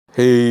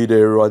Hey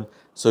there everyone,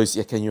 so it's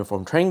Yat Kean here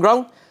from Training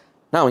Ground.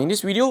 Now in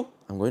this video,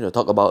 I'm going to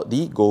talk about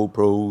the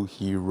GoPro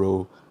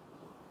Hero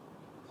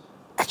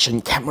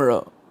action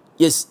camera.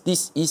 Yes,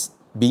 this is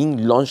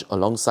being launched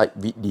alongside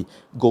with the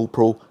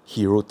GoPro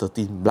Hero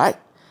 13 Black.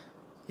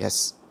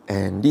 Yes,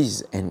 and this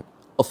is an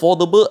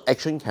affordable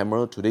action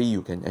camera. Today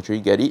you can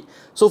actually get it.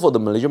 So for the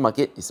Malaysian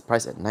market, it's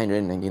priced at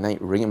 999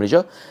 ringgit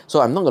Malaysia.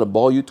 So I'm not going to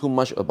bore you too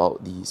much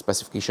about the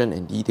specification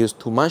and details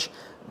too much.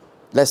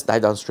 Let's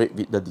dive down straight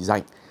with the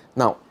design.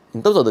 Now,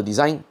 in terms of the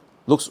design,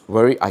 looks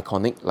very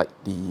iconic, like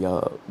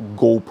the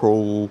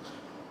GoPro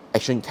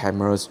action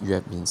cameras you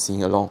have been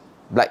seeing along.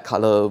 Black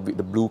color with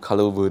the blue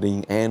color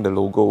wording and the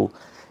logo.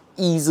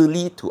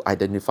 Easily to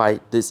identify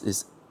this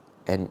is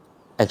an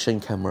action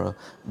camera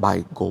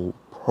by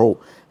GoPro.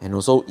 And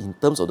also in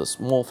terms of the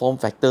small form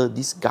factor,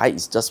 this guy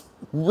is just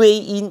way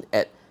in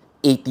at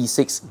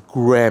 86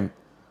 gram.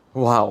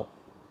 Wow,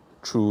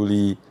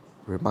 truly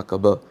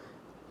remarkable.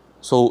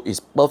 So it's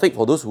perfect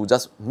for those who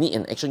just need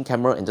an action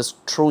camera and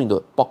just throw into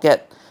a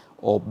pocket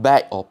or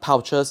bag or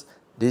pouches.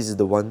 This is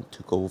the one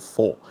to go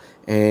for.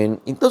 And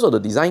in terms of the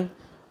design,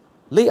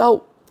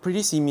 layout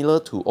pretty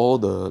similar to all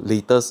the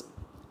latest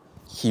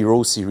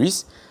Hero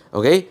series.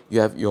 Okay,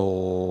 you have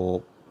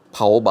your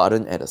power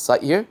button at the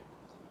side here,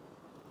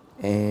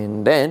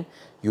 and then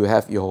you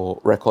have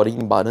your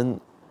recording button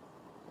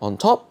on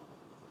top.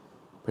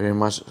 Pretty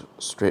much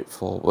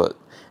straightforward.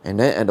 And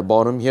then at the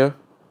bottom here,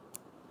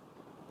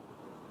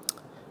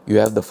 you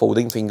have the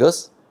folding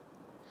fingers.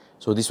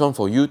 So this one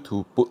for you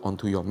to put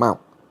onto your mount.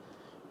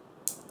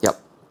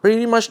 Yep,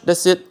 pretty much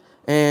that's it.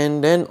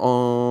 And then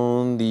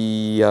on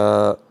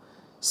the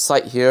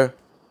side here,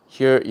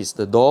 here is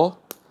the door.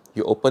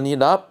 You open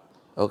it up,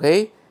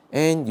 okay,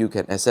 and you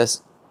can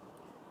access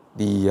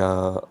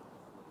the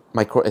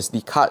micro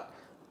SD card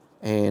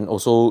and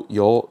also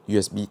your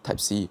USB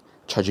Type-C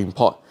charging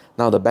port.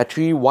 Now the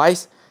battery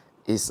wise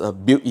is a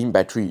built-in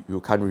battery,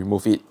 you can't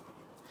remove it.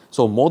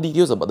 So more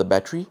details about the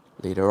battery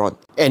later on.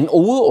 And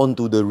over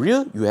onto the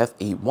rear, you have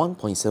a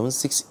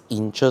 1.76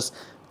 inches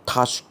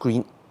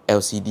touchscreen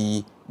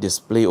LCD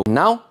display.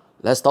 Now,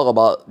 let's talk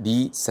about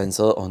the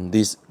sensor on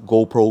this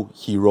GoPro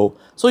Hero.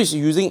 So it's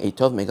using a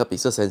 12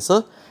 megapixel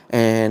sensor,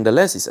 and the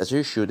lens is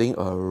actually shooting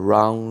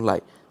around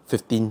like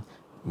 15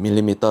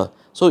 millimeter.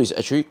 So it's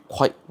actually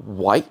quite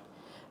wide.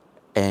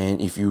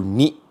 And if you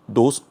need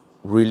those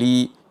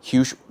really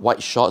huge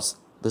wide shots,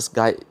 this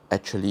guy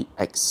actually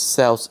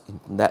excels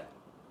in that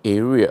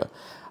area.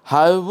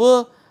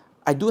 However,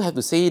 I do have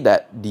to say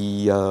that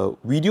the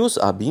videos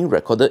are being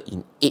recorded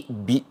in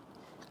 8-bit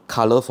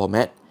color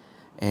format,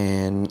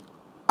 and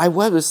I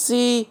will have to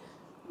say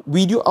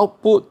video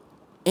output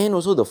and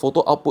also the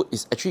photo output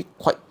is actually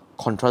quite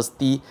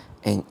contrasty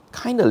and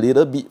kind of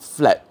little bit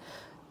flat.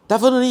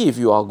 Definitely, if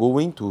you are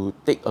going to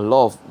take a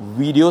lot of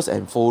videos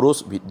and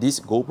photos with this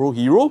GoPro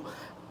Hero,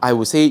 I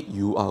would say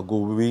you are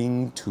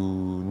going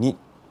to need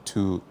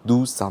to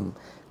do some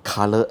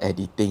color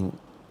editing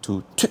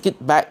to tweak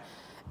it back,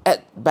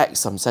 add back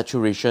some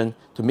saturation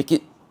to make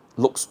it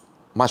looks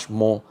much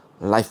more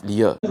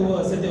livelier.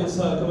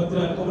 Setiausaha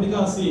Kementerian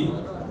Komunikasi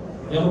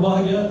yang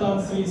berbahagia Tan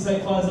Sri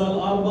Syed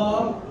Fazal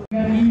Albar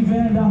dengan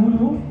event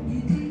dahulu.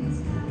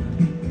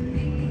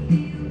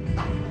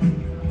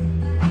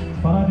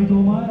 Para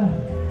diplomat,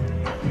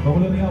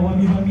 boleh dengan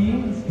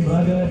wami-wami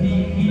berada di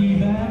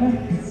event.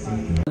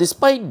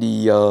 Despite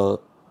the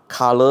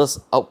colors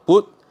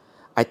output,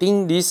 I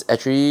think this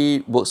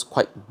actually works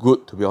quite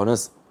good, to be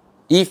honest,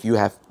 if you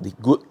have the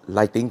good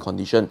lighting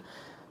condition.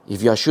 If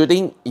you are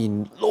shooting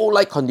in low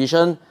light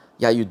condition,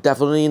 yeah, you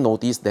definitely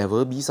notice there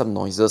will be some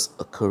noises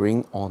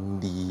occurring on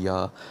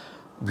the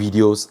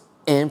videos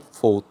and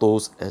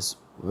photos as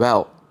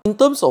well. In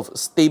terms of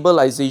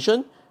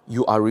stabilization,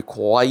 you are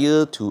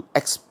required to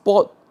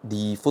export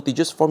the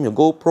footages from your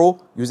GoPro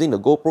using the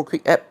GoPro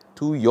Quik App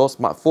to your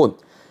smartphone.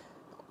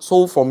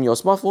 So from your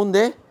smartphone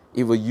there,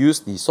 it will use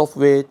the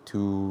software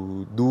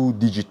to do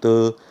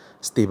digital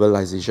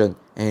stabilization,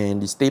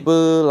 and the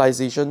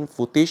stabilization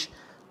footage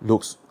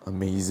looks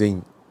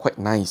amazing, quite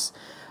nice.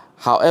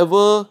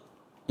 However,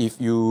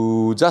 if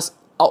you just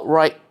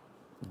outright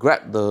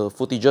grab the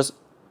footages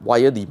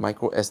via the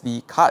micro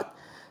SD card,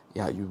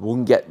 yeah, you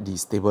won't get the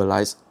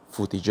stabilized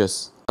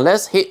footages.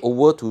 Let's head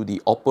over to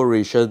the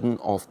operation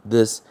of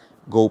this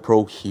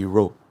GoPro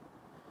Hero.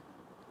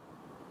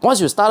 Once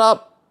you start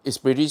up, it's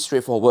pretty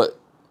straightforward.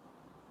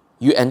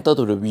 You enter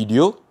to the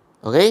video,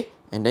 okay,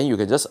 and then you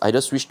can just either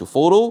switch to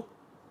photo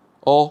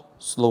or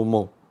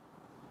slow-mo.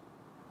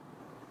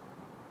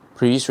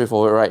 Pretty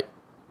straightforward, right?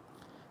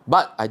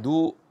 But I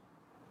do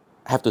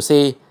have to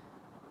say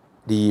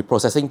the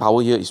processing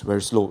power here is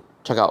very slow.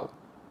 Check out.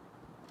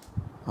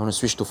 I want to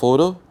switch to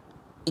photo.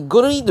 It's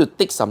gonna need to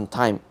take some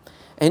time.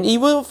 And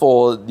even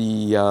for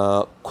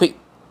the quick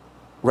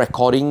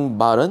recording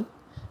button,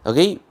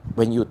 okay,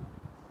 when you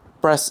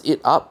press it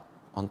up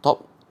on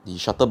top, the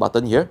shutter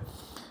button here,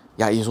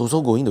 yeah, it's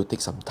also going to take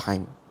some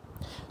time.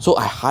 So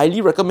I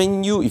highly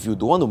recommend you, if you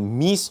don't want to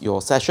miss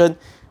your session,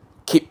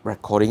 keep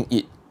recording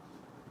it.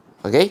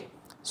 Okay,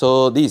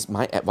 so this is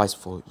my advice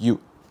for you.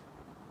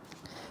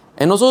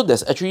 And also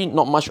there's actually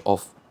not much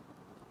of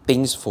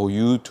things for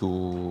you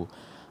to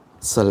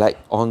select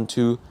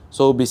onto.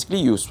 So basically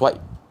you swipe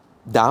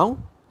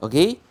down,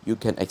 okay, you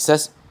can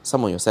access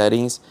some of your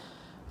settings,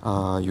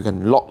 you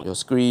can lock your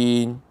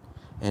screen,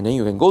 and then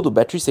you can go to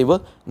battery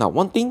saver. Now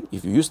one thing,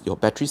 if you use your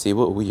battery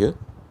saver over here,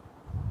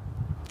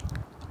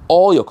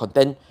 all your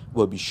content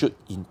will be shoot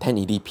in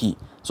 1080p.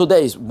 So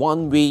that is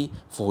one way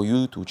for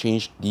you to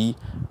change the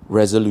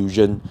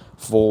resolution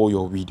for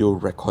your video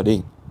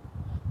recording.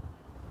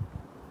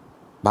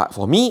 But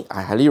for me,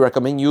 I highly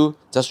recommend you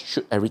just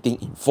shoot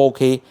everything in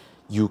 4K.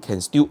 You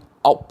can still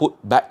output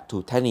back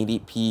to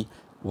 1080p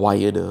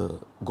via the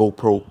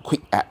GoPro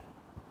Quik App.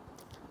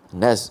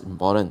 And that's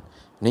important.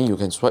 And then you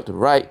can swipe to the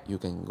right, you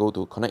can go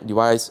to connect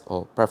device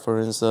or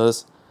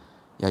preferences.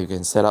 Yeah, you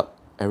can set up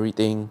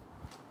everything.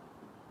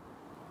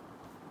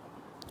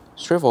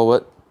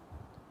 Straightforward.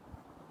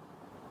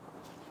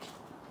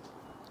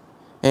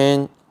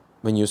 And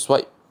when you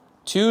swipe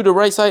to the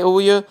right side over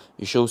here,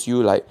 it shows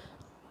you like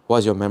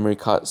what's your memory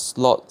card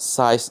slot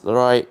size,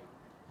 right?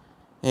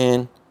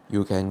 And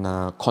you can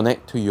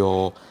connect to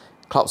your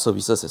cloud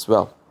services as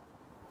well.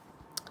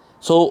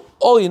 So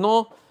all in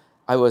all,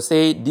 I would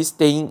say this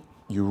thing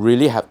you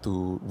really have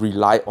to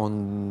rely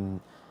on,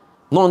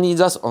 not only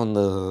just on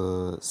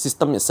the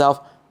system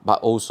itself,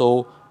 but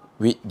also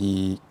with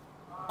the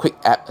Quik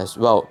App as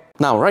well.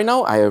 Now, right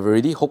now, I have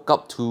already hooked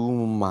up to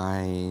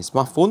my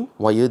smartphone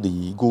via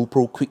the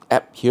GoPro Quik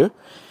App here.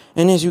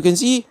 And as you can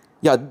see,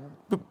 yeah,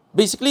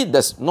 basically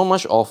there's not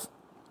much of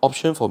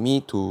option for me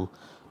to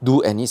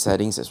do any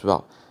settings as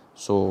well.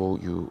 So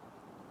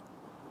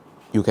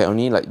you can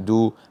only like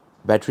do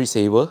battery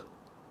saver,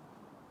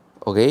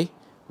 okay,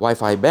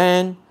 Wi-Fi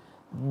band,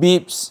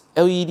 beeps,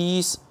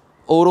 LEDs,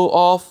 auto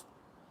off,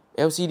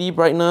 LCD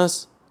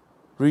brightness,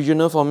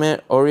 regional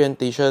format,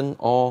 orientation,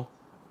 or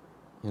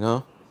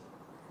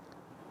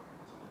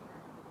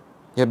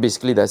yeah,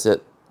 basically that's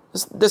it.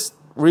 There's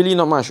really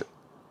not much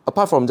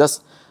apart from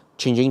just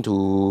changing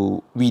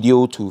to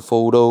video to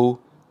photo,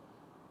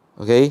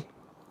 okay,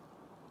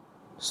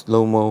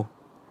 slow-mo.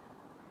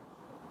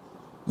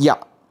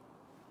 Yeah,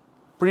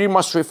 pretty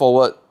much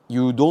straightforward.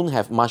 You don't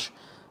have much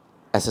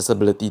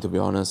accessibility, to be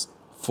honest,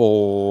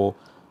 for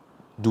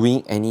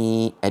doing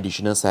any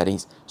additional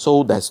settings.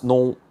 So there's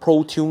no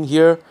Pro Tune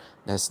here,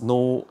 there's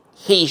no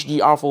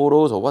HDR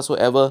photos or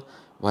whatsoever.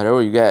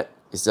 Whatever you get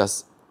is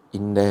just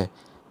in there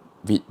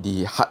with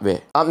the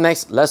hardware. Up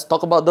next, let's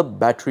talk about the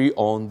battery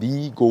on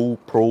the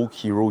GoPro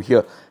Hero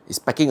here. It's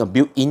packing a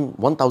built-in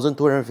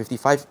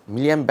 1255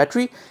 mAh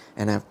battery,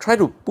 and I've tried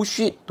to push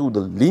it to the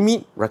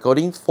limit,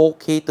 recording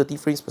 4K 30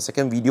 frames per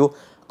second video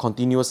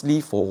continuously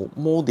for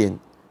more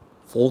than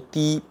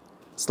 40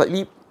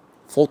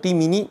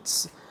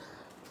 minutes.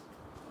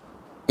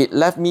 It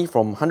left me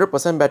from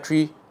 100%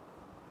 battery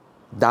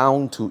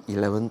down to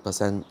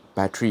 11%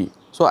 battery.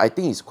 So I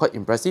think it's quite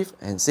impressive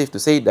and safe to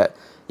say that,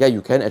 yeah,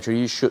 you can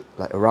actually shoot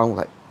like around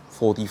like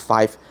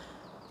 45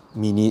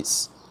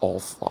 minutes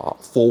of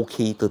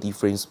 4K 30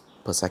 frames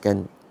per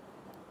second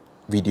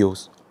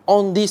videos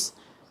on this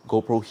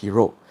GoPro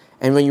Hero.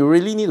 And when you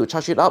really need to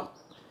charge it up,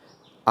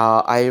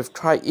 I've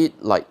tried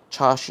it like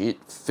charge it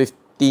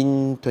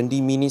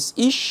 15-20 minutes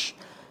ish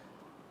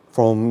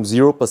from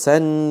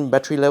 0%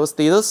 battery level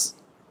status.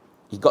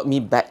 It got me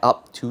back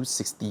up to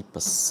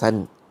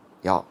 60%.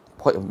 Yeah,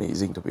 quite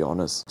amazing, to be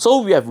honest.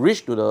 So we have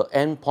reached to the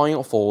end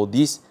point for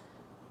this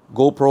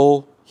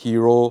GoPro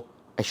Hero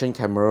action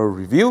camera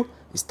review.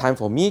 It's time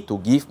for me to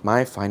give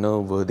my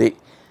final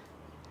verdict.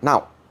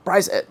 Now,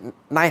 priced at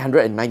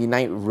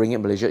 999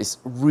 ringgit Malaysia, is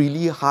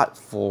really hard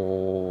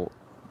for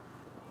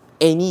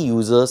any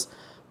users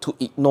to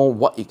ignore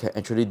what it can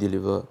actually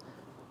deliver.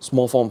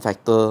 Small form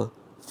factor,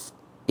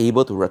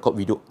 able to record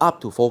video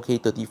up to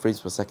 4K 30 frames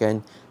per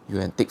second. You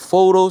can take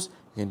photos,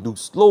 you can do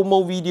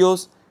slow-mo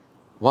videos.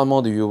 What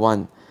more do you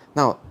want?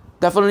 Now,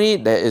 definitely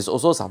there is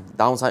also some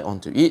downside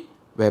onto it,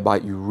 whereby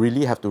you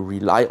really have to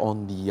rely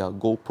on the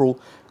GoPro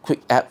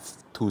Quik App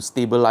to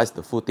stabilize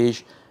the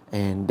footage,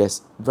 and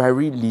there's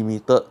very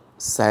limited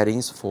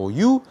settings for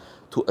you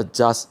to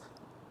adjust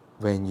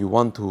when you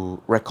want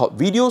to record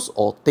videos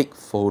or take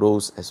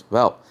photos as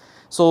well.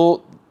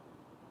 So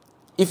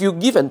if you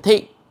give and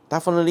take,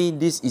 definitely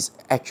this is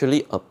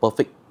actually a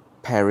perfect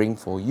pairing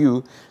for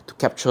you to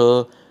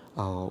capture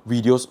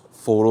videos,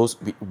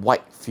 photos with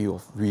wide field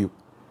of view.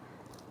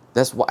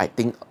 That's what I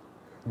think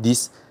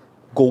this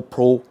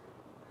GoPro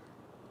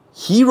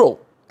Hero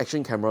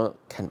action camera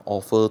can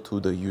offer to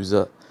the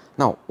user.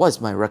 Now, what is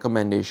my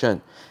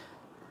recommendation?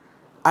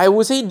 I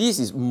would say this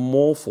is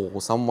more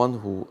for someone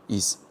who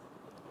is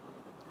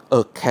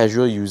a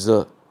casual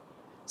user.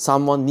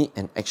 Someone need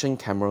an action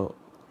camera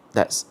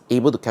that's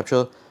able to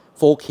capture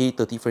 4K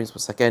 30 frames per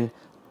second,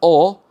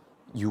 or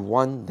you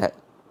want that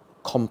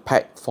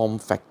compact form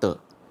factor.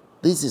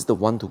 This is the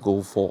one to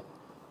go for.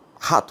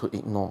 Hard to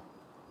ignore.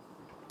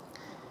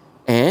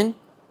 And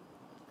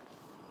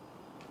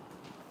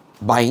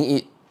buying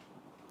it,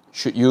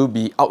 should you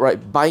be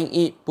outright buying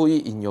it, put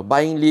it in your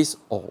buying list,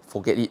 or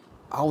forget it?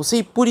 I would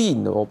say put it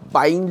in your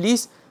buying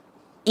list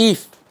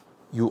if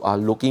you are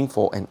looking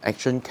for an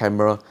action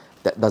camera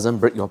that doesn't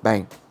break your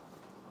bank,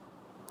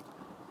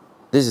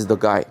 this is the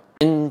guy.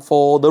 And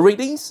for the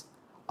ratings,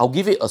 I'll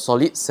give it a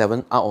solid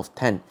 7 out of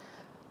 10.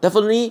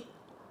 Definitely,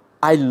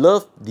 I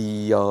love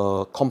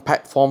the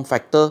compact form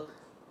factor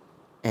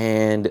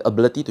and the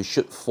ability to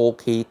shoot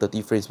 4K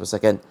 30 frames per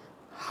second.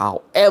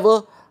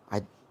 However,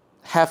 I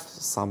have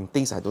some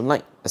things I don't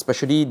like,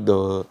 especially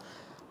the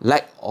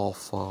lack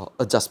of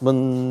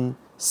adjustment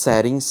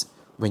settings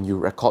when you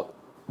record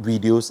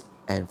videos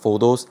and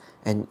photos,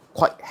 and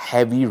quite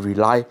heavy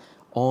rely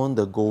on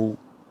the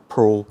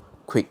GoPro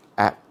Quik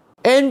App.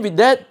 And with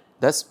that,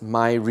 that's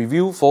my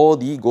review for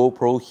the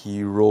GoPro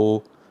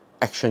Hero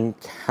action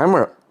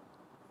camera.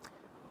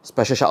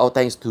 Special shout out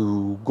thanks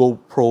to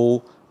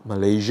GoPro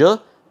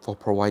Malaysia for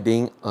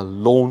providing a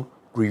loan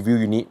review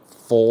unit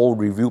for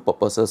review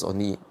purposes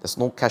only. There's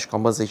no cash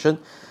compensation.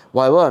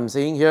 Whatever I'm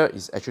saying here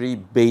is actually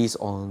based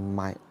on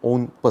my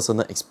own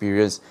personal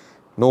experience.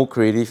 No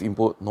creative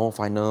input, no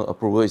final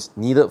approval is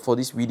needed for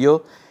this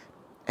video.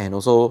 And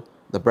also,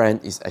 the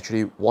brand is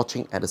actually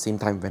watching at the same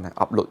time when I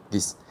upload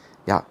this.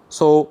 Yeah,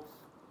 so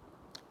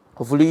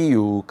hopefully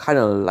you kind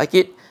of like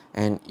it.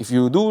 And if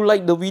you do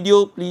like the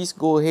video, please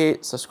go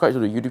ahead, subscribe to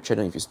the YouTube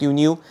channel if you're still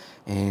new,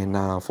 and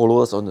follow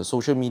us on the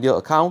social media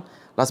account.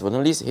 Last but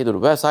not least, head to the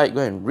website,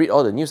 go and read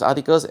all the news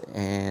articles,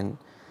 and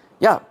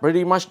yeah,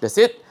 pretty much that's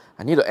it.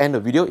 I need to end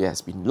the video. It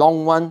has been a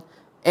long one.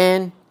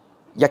 And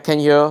Yat Kean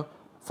here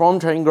from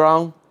Training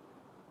Ground.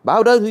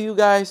 Bow down to you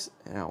guys,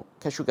 and I'll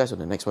catch you guys on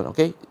the next one,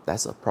 okay?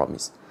 That's a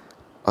promise.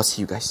 I'll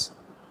see you guys.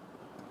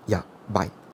 Yeah, bye.